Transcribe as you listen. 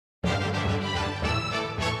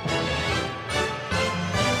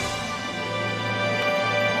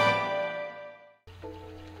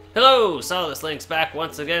Hello, Solus Link's back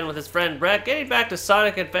once again with his friend Brett, getting back to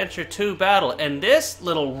Sonic Adventure 2 Battle, and this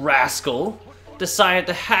little rascal decided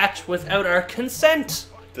to hatch without our consent.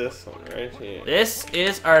 This one right here. This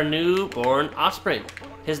is our newborn offspring.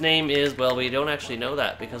 His name is, well, we don't actually know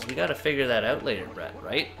that because we gotta figure that out later, Brett,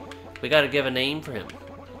 right? We gotta give a name for him.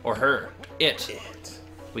 Or her. It.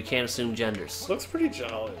 We can't assume genders. Looks pretty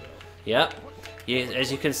jolly though. Yep.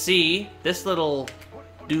 As you can see, this little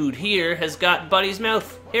dude here has got Buddy's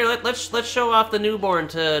mouth. Here, let's show off the newborn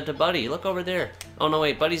to Buddy. Look over there. Oh no,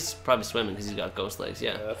 wait, Buddy's probably swimming because he's got ghost legs.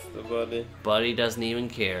 Yeah. That's the Buddy. Buddy doesn't even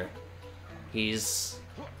care. He's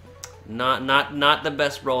not the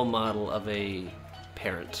best role model of a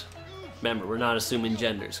parent. Remember, we're not assuming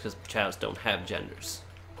genders because chows don't have genders.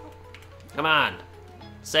 Come on,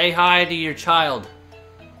 say hi to your child.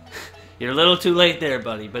 You're a little too late there,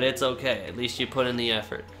 Buddy, but it's okay. At least you put in the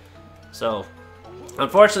effort. So,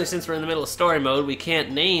 unfortunately, since we're in the middle of story mode, we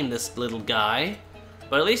can't name this little guy.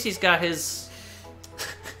 But at least he's got his...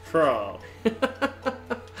 Pro.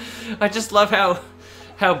 I just love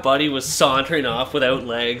how Buddy was sauntering off without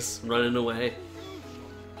legs, running away.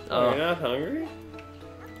 Oh, you're not hungry?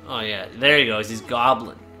 Oh yeah, there he goes. He's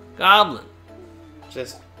gobbling. Gobbling.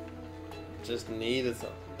 Just needed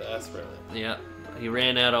something desperately. Yeah, he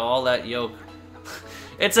ran out of all that yolk.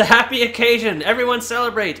 It's a happy occasion. Everyone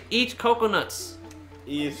celebrate. Eat coconuts.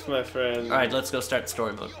 Eat, my friend. Alright, let's go start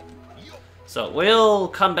story mode. So, we'll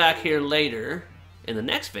come back here later. In the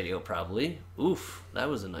next video, probably. Oof, that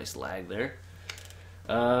was a nice lag there.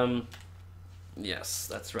 Yes,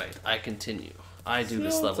 that's right. I continue. I do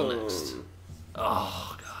this level next.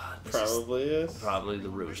 Oh, God. Probably is. Probably the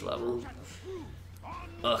Rouge level.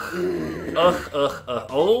 Ugh. Ugh.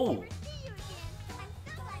 Oh!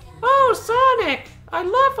 Oh, Sonic! I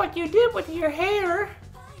love what you did with your hair.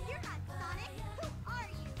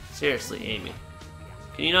 Seriously, Amy.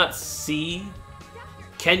 Can you not see?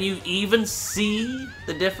 Can you even see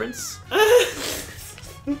the difference?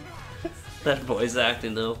 That voice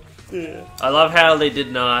acting, though. Yeah. I love how they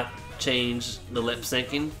did not change the lip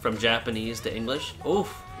syncing from Japanese to English. Oof.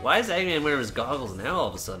 Why is Eggman wearing his goggles now all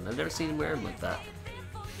of a sudden? I've never seen him wear them like that.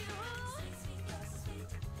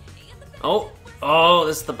 Oh,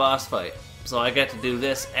 this is the boss fight. So I get to do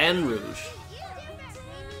this and Rouge.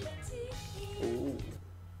 Ooh.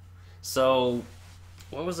 So,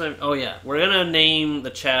 what was I... Oh yeah, we're gonna name the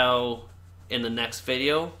Chow in the next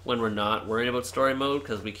video when we're not worrying about story mode,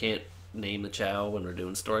 because we can't name the Chow when we're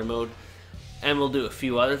doing story mode. And we'll do a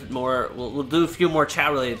few other more... We'll do a few more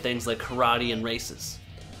Chow-related things like karate and races.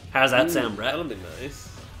 How's that sound, Brett? That'll be nice.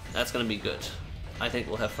 That's gonna be good. I think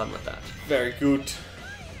we'll have fun with that. Very good.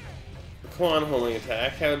 Come on, holding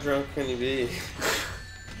attack. How drunk can you be?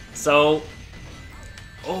 So...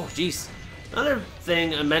 Oh, jeez. Another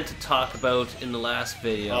thing I meant to talk about in the last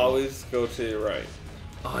video... Always go to your right.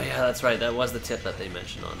 Oh yeah, that's right. That was the tip that they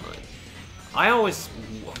mentioned online. I always...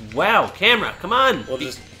 Wow, camera, come on! We'll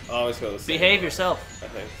just always go the same Behave way, yourself. I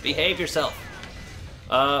think. Behave yourself.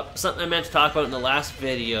 Something I meant to talk about in the last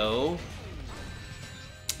video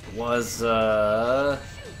was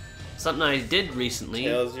something I did recently.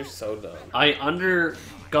 Tails, you're so dumb. I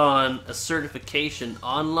undergone a certification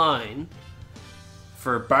online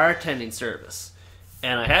for bartending service,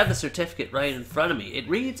 and I have the certificate right in front of me. It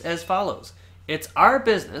reads as follows: it's our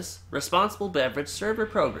business responsible beverage server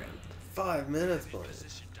program. 5 minutes, boys.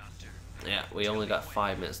 Yeah, we only got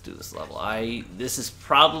 5 minutes to do this level. This is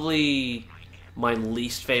probably my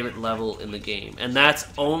least favorite level in the game, and that's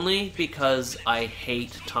only because I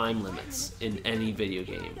hate time limits in any video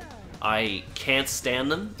game. I can't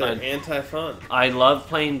stand them. They're anti-fun. I love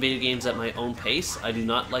playing video games at my own pace. I do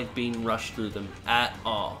not like being rushed through them at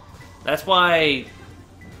all. That's why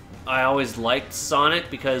I always liked Sonic,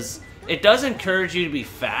 because it does encourage you to be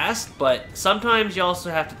fast, but sometimes you also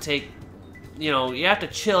have to take, you have to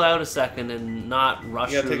chill out a second and not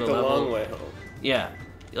rush You through gotta take the the level. long way home. Yeah,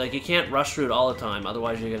 like you can't rush through it all the time,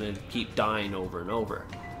 otherwise you're gonna keep dying over and over.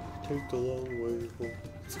 Take the long way home.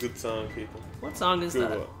 It's a good song, people. What song is Google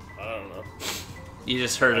that? it. I don't know. You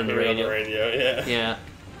just heard it on the Hear it radio. on the radio, yeah. Yeah.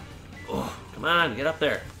 Oh, come on, get up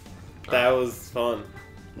there. That was fun.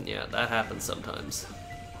 Yeah, that happens sometimes.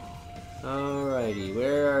 Alrighty,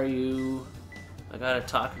 where are you? I gotta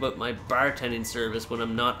talk about my bartending service when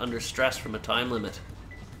I'm not under stress from a time limit.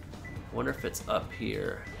 Wonder if it's up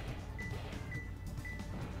here.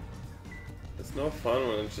 It's no fun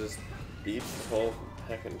when it just beeps the whole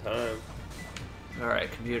heckin' time.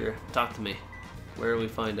 Alright, computer, talk to me. Where do we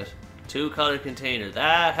find it? 2-color container.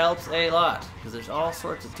 That helps a lot, because there's all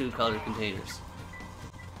sorts of 2-color containers.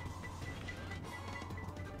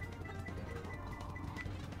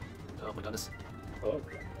 Oh my goodness. Oh.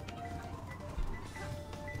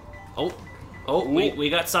 Oh, we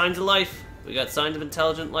got signs of life. We got signs of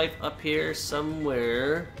intelligent life up here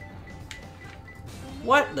somewhere.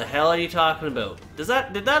 What the hell are you talking about? Did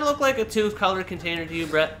that look like a two-color container to you,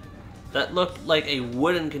 Brett? That looked like a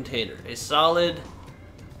wooden container. A solid,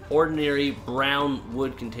 ordinary brown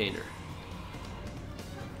wood container.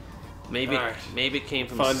 Maybe it came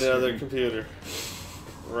from... Find another computer.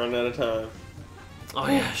 Run out of time. Oh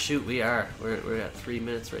yeah, shoot, we are. We're at 3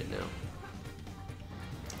 minutes right now.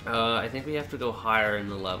 I think we have to go higher in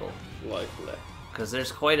the level. Likely. Because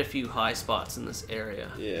there's quite a few high spots in this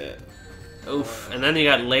area. Yeah. Oof. And then you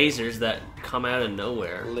got lasers that come out of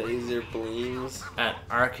nowhere. Laser beams. At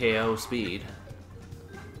RKO speed.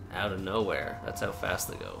 Out of nowhere. That's how fast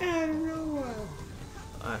they go. Out of nowhere.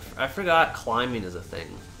 I forgot climbing is a thing.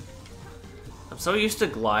 I'm so used to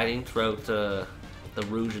gliding throughout the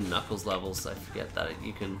Rouge and Knuckles levels, I forget that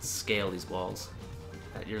you can scale these walls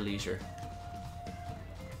at your leisure.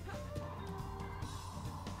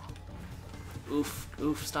 Oof,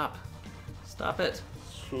 oof, stop. Stop it.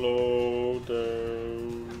 Slow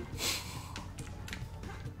down.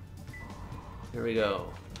 Here we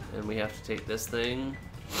go. And we have to take this thing.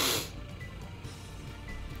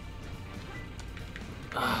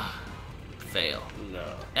 Ah, fail. No.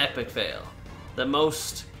 Epic fail. The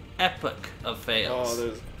most epic of fails. Oh,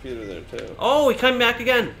 there's a computer there too. Oh, we come back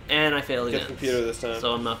again. And I failed again. Get the computer this time.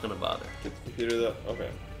 So I'm not gonna bother. Get the computer though. Okay.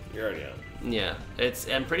 You're already on. Yeah,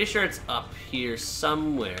 I'm pretty sure it's up here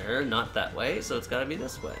somewhere, not that way, so it's gotta be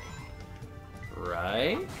this way.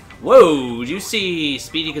 Right? Whoa, did you see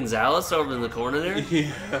Speedy Gonzales over in the corner there?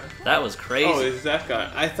 Yeah. That was crazy. Oh, it's that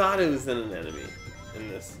guy. I thought it was in an enemy in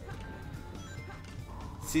this.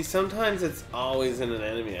 See, sometimes it's always in an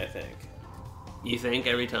enemy, I think. You think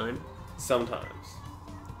every time? Sometimes.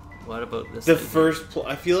 What about this? The thing? first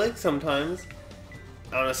I feel like sometimes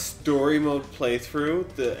on a story mode playthrough,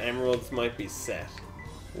 the emeralds might be set.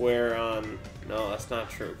 Where on... No, that's not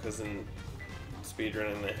true, because in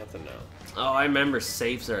speedrunning they have to know. Oh, I remember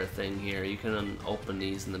safes are a thing here. You can open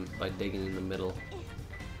these by digging in the middle.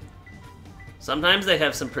 Sometimes they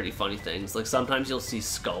have some pretty funny things. Like sometimes you'll see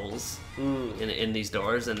skulls in these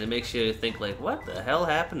doors, and it makes you think like, what the hell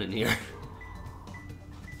happened in here?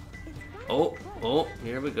 Oh,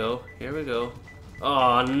 here we go. Here we go.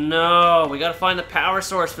 Oh no, we gotta find the power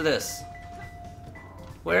source for this.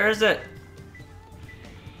 Where is it?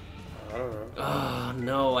 I don't know. Oh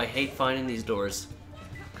no, I hate finding these doors.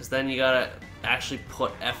 Because then you gotta actually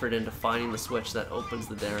put effort into finding the switch that opens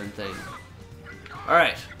the darn thing.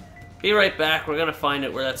 Alright, be right back. We're gonna find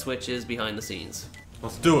out where that switch is behind the scenes.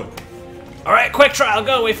 Let's do it. Alright, quick trial,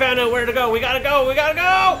 go! We found out where to go! We gotta go! We gotta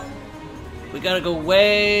go! We gotta go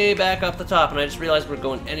way back up the top, and I just realized we're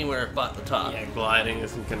going anywhere but the top. Yeah, gliding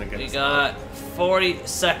isn't gonna get us. We got 40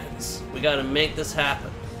 seconds. We gotta make this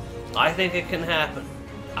happen. I think it can happen.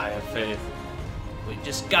 I have faith. We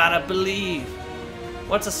just gotta believe.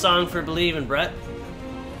 What's a song for believing, Brett?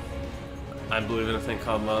 I believe in a thing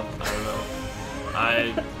called love. I don't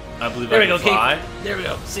know. I believe There I we go, can fly. Keith. There we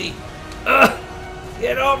go. See.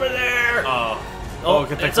 Get over there! Oh,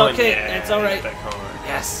 get that it's coin. okay. Yeah, It's alright. get that coin.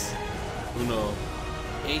 Yes. Uno.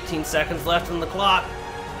 18 seconds left on the clock.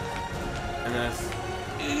 And that's...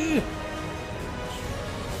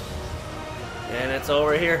 And it's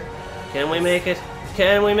over here. Can we make it?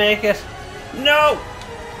 Can we make it? No!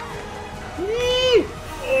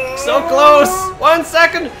 So close! 1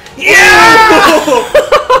 second! Yeah!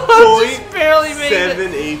 Just barely made it.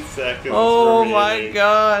 7-8 seconds. Oh remaining. my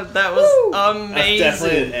god, that was amazing. That's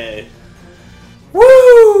definitely an A.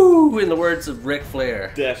 Woo! In the words of Ric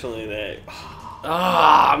Flair. Definitely an A.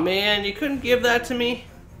 Ah, man, you couldn't give that to me?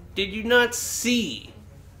 Did you not see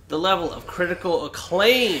the level of critical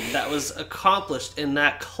acclaim that was accomplished in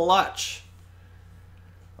that clutch?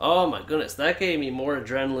 Oh my goodness, that gave me more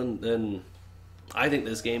adrenaline than I think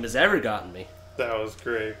this game has ever gotten me. That was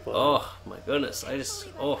great. Oh my goodness, and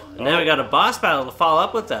now we got a boss battle to follow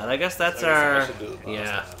up with that. I guess that's I should do the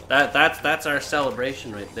boss battle. that's our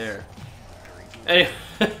celebration right there. Anyway,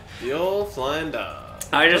 The old flying dog.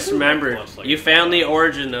 I just Doesn't look remembered much like you a found dog. the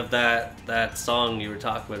origin of that song you were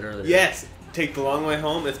talking about earlier. Yes, Take the Long Way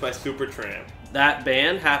Home. It's by Supertramp. That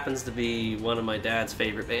band happens to be one of my dad's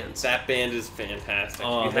favorite bands. That band is fantastic.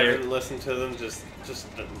 Oh, if you haven't listened to them, just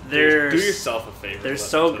do They're- yourself a favor. They're listen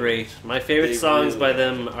so to them. great. My favorite They songs really by are.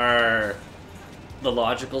 them are The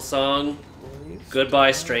Logical Song,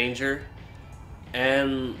 Goodbye Stranger,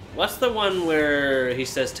 and what's the one where he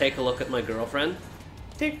says, "Take a look at my girlfriend"?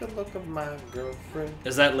 Take a look at my girlfriend.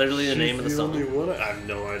 Is that literally the name of the song? Only one I have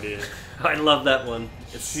no idea. I love that one.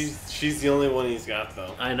 She's the only one he's got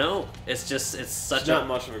though. I know. It's such She's not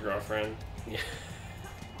much of a girlfriend.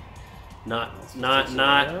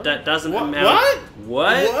 That doesn't What? amount.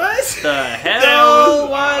 What? What the That hell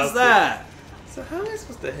was awesome. that? So how am I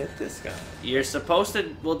supposed to hit this guy? You're supposed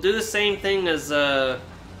to. We'll do the same thing as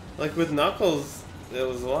Like with Knuckles, it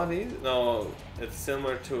was a lot easier. No, it's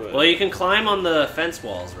similar to it. Well, you can climb on the fence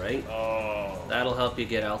walls, right? Oh. That'll help you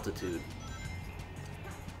get altitude.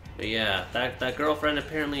 But yeah, that girlfriend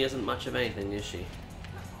apparently isn't much of anything, is she?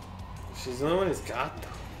 She's the only one who's got though.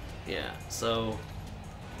 Yeah. So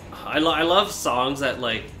I love songs that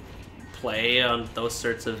like play on those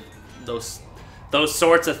sorts of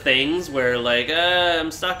things where like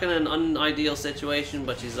I'm stuck in an unideal situation,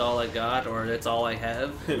 but she's all I got, or it's all I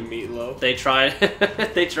have. Meatloaf. They try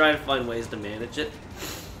to find ways to manage it.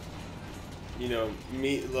 You know,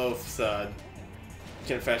 Meatloaf's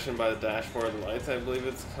Confession by the Dashboard Lights, I believe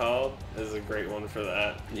it's called, is a great one for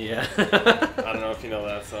that. Yeah. I don't know if you know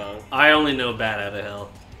that song. I only know Bad Out of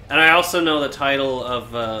Hell. And I also know the title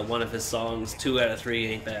of one of his songs, 2 out of 3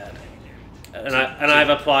 Ain't Bad. And I've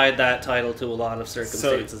applied that title to a lot of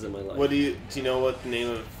circumstances in my life. Do you know what the name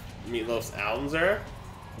of Meatloaf's albums are?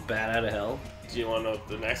 Bad Out of Hell? Do you want to know what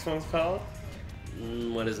the next one's called?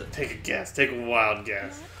 What is it? Take a guess. Take a wild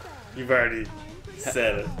guess. You've already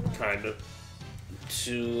said it, kind of.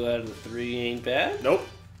 2 out of 3 Ain't Bad? Nope.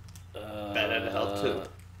 Bad Out of Hell 2. Want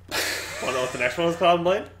to know what the next one's called,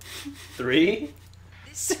 Blaine? 3?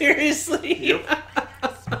 Seriously? Yep.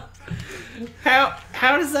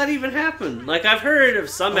 How does that even happen? Like, I've heard of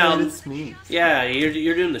some albums. It's me. Yeah,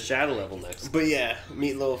 you're doing the Shadow level next. But yeah,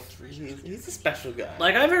 Meatloaf, he's a special guy.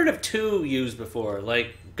 Like, I've heard of 2 used before.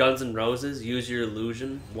 Like, Guns N' Roses, Use Your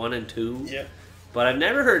Illusion, 1 and 2. Yeah. But I've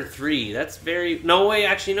never heard of 3. That's very... No way,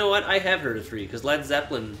 actually, you know what? I have heard of 3, because Led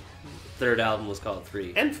Zeppelin 3rd album was called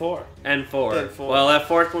 3. And 4. And 4. And 4. Well, that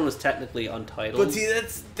 4th one was technically untitled. But see,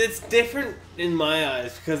 that's different in my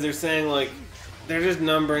eyes, because they're saying, like, they're just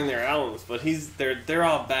numbering their albums, but they're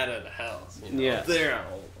all Bad Out of Hell. You know? Yeah.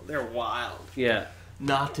 They're wild. Yeah.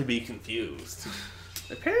 Not to be confused.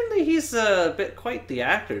 Apparently he's quite the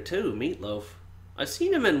actor, too, Meatloaf. I've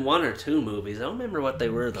seen him in 1 or 2 movies. I don't remember what they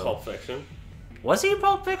were, though. Pulp Fiction. Was he in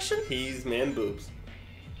Pulp Fiction? He's Man Boobs.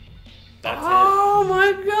 That's oh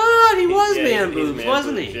my god, he was yeah, Man he's Boobs, Man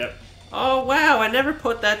wasn't Boobs, he? Yep. Oh wow, I never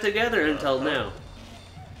put that together until now.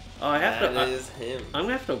 Oh, I have That to. is him. I'm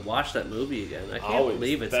gonna have to watch that movie again. I can't Always.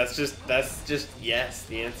 believe it. That's just yes.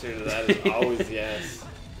 The answer to that is always yes.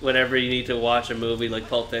 Whenever you need to watch a movie like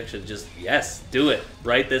Pulp Fiction, just yes, do it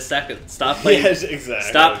right this second. Stop playing. Yes, exactly.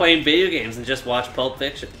 Stop playing video games and just watch Pulp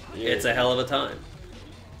Fiction. Yeah. It's a hell of a time.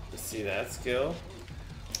 See that skill?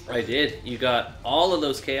 I did. You got all of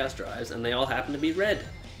those Chaos Drives, and they all happen to be red.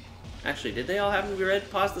 Actually, did they all happen to be red?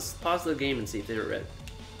 Pause the game and see if they were red.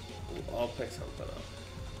 I'll pick something up.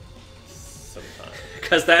 Sometime.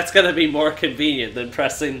 Because that's going to be more convenient than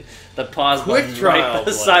pressing the pause Quick button trial, right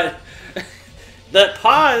beside. The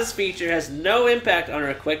pause feature has no impact on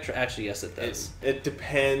our quick trial. Actually, yes, it does. It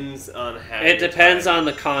depends on how. It depends on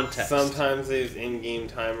the context. Sometimes they use in-game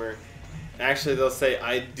timer. Actually, they'll say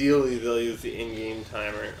ideally they'll use the in-game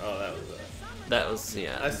timer. Oh, that was That was,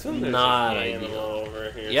 yeah, I assume there's not an animal ideal.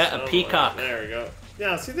 over here. Yeah, a somewhere. peacock. There we go.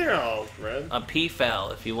 Yeah, see, they're all red. A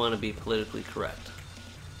peafowl, if you want to be politically correct.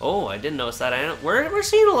 Oh, I didn't notice that. We're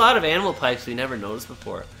seeing a lot of animal pipes we never noticed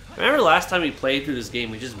before. Remember last time we played through this game,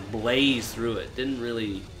 we just blazed through it. Didn't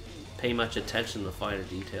really pay much attention to the finer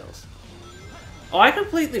details. Oh, I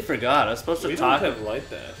completely forgot. I was supposed to We talk. don't have light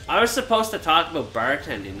dash. I was supposed to talk about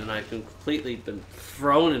bartending, and I completely been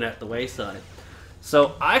thrown it at the wayside.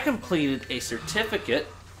 So I completed a certificate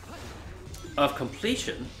of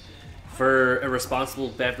completion for a responsible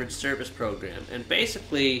beverage service program. And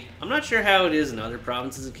basically, I'm not sure how it is in other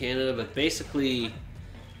provinces in Canada, but basically,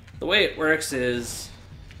 the way it works is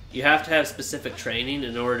you have to have specific training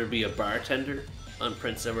in order to be a bartender on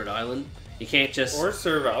Prince Edward Island. You can't just... Or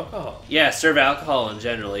serve alcohol. Yeah, serve alcohol in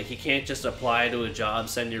general. Like, you can't just apply to a job,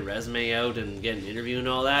 send your resume out, and get an interview and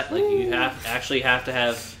all that. Like, you have to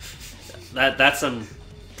have... That's some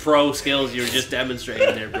pro skills you were just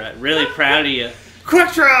demonstrating there, Brett. Really proud of you. Quick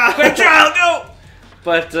trial! Quick trial, go!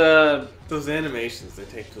 But, Those animations, they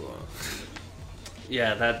take too long.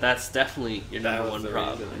 yeah, that's definitely your That number was one the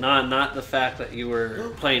problem. reason. Not the fact that you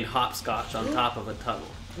were playing hopscotch on top of a tunnel.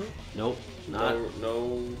 Nope.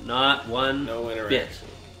 Not one no bit. interaction.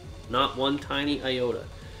 Not one tiny iota.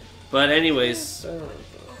 But anyways,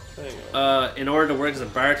 Hang on. in order to work as a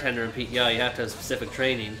bartender in PEI, you have to have specific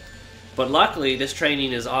training. But luckily, this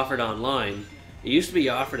training is offered online. It used to be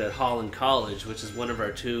offered at Holland College, which is one of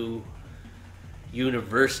our 2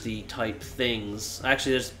 university-type things.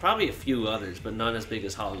 Actually, there's probably a few others, but not as big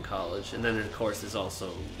as Holland College. And then, of course, there's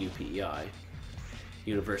also UPEI.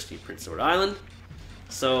 University of Prince Edward Island.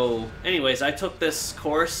 So, anyways, I took this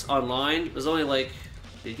course online. It was only like,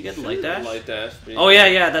 did you get the light dash? Light dash. Oh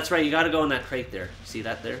yeah, that's right. You got to go in that crate there. See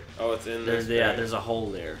that there? Oh, it's in there. Yeah, there's a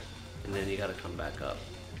hole there, and then you got to come back up.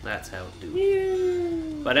 That's how it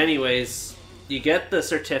do. But anyways, you get the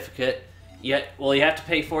certificate. You have to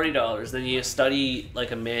pay $40. Then you study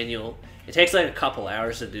like a manual. It takes like a couple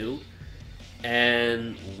hours to do.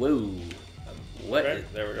 And whoa, what? Okay,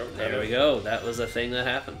 there we go. There we go. That was a thing that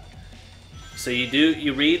happened. So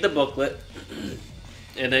you read the booklet,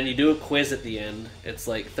 and then you do a quiz at the end. It's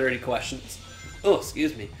like 30 questions. Oh,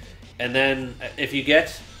 excuse me. And then if you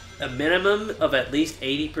get a minimum of at least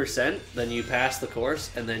 80%, then you pass the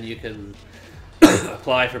course, and then you can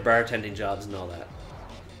apply for bartending jobs and all that.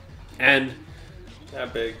 And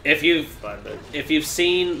that big. If you've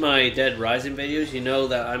seen my Dead Rising videos, you know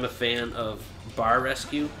that I'm a fan of bar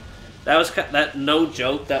rescue. That no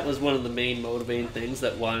joke. That was one of the main motivating things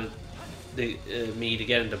that wanted me to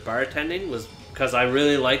get into bartending, was because I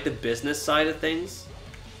really like the business side of things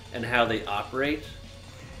and how they operate.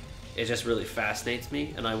 It just really fascinates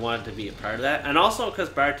me, and I wanted to be a part of that. And also because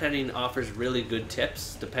bartending offers really good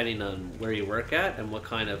tips depending on where you work at and what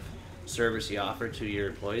kind of service you offer to your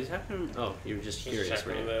employees. How come? Oh, you were just curious,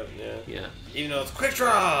 right? That, Yeah. Even though it's quick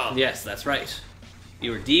draw. Yes, that's right.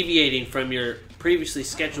 You were deviating from your previously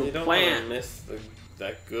scheduled you don't plan. want to miss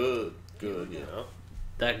that good, you know.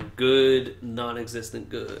 That good, non-existent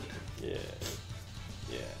good. Yeah.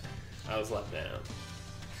 I was let down.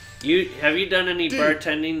 Have you done any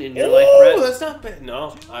bartending in your Oh, life, Brett? that's not bad.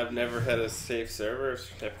 No, I've never had a safe server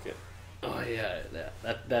certificate. Oh yeah,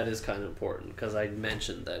 that is kind of important, because I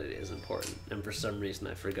mentioned that it is important, and for some reason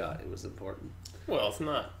I forgot it was important. Well, it's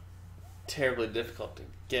not terribly difficult to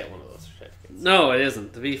get one of those certificates. No, it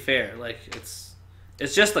isn't. To be fair, like it's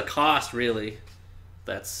just the cost really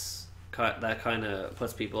that kind of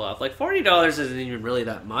puts people off. Like $40 isn't even really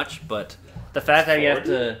that much, but the fact that you have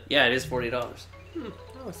to, it is $40.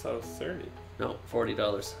 Oh, I thought it was 30. No,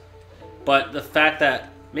 $40. But the fact that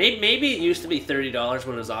maybe it used to be $30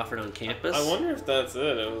 when it was offered on campus. I wonder if that's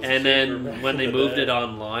it. And then when they moved it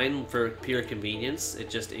online for pure convenience, it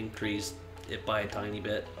just increased it by a tiny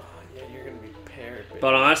bit. Oh, yeah, you're going to be paired. Baby.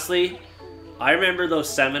 But honestly, I remember those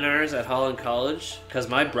seminars at Holland College, because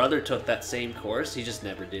my brother took that same course. He just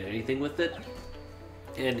never did anything with it.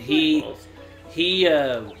 And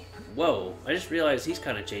whoa, I just realized he's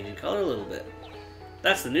kind of changing color a little bit.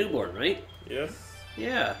 That's the newborn, right? Yes.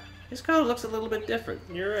 Yeah. His color looks a little bit different.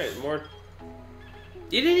 You're right. More.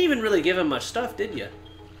 You didn't even really give him much stuff, did you?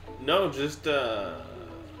 No, just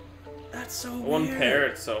That's so weird. one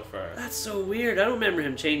parrot so far. That's so weird. I don't remember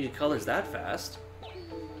him changing colors that fast.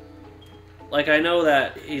 Like, I know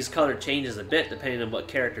that his color changes a bit depending on what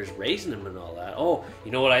character's raising him and all that. Oh,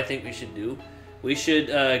 you know what I think we should do? We should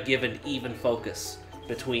give an even focus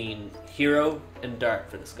between hero and dark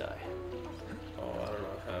for this guy. Oh, I don't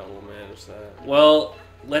know how we'll manage that. Well,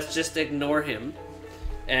 let's just ignore him,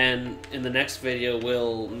 and in the next video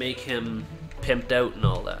we'll make him pimped out and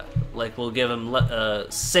all that. Like, we'll give him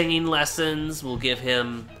singing lessons, we'll give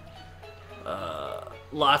him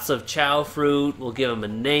lots of chow fruit, we'll give him a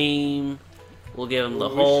name, we'll give him the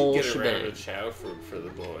whole we should get shebang. around to chow fruit for the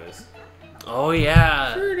boys. Oh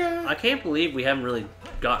yeah, Fruta. I can't believe we haven't really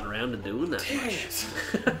gotten around to doing that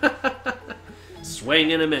much.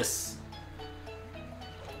 Swing and a miss.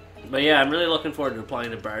 But yeah, I'm really looking forward to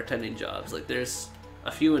applying to bartending jobs. Like, there's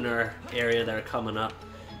a few in our area that are coming up.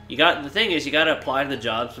 The thing is, you got to apply to the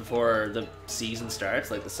jobs before the season starts,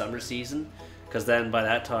 like the summer season, because then by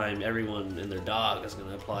that time, everyone and their dog is going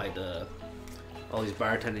to apply to all these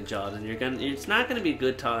bartending jobs, and it's not going to be a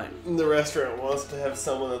good time. The restaurant wants to have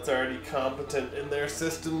someone that's already competent in their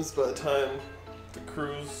systems by the time their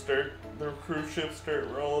cruise ships start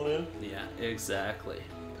rolling in. Yeah, exactly.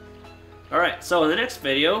 Alright, so in the next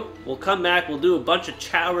video, we'll come back, we'll do a bunch of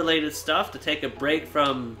chow-related stuff to take a break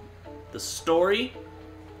from the story,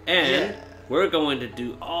 and we're going to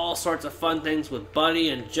do all sorts of fun things with Buddy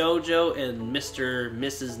and JoJo and Mr. and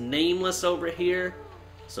Mrs. Nameless over here,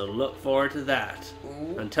 so look forward to that.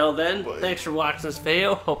 Until then, thanks for watching this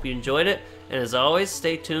video, hope you enjoyed it, and as always,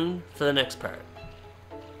 stay tuned for the next part.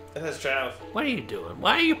 It has chow. What are you doing?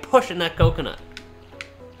 Why are you pushing that coconut?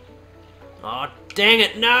 Oh, dang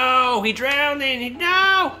it, no! He drowned in,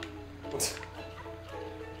 no!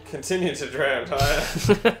 Continue to drown,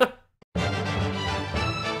 Taya.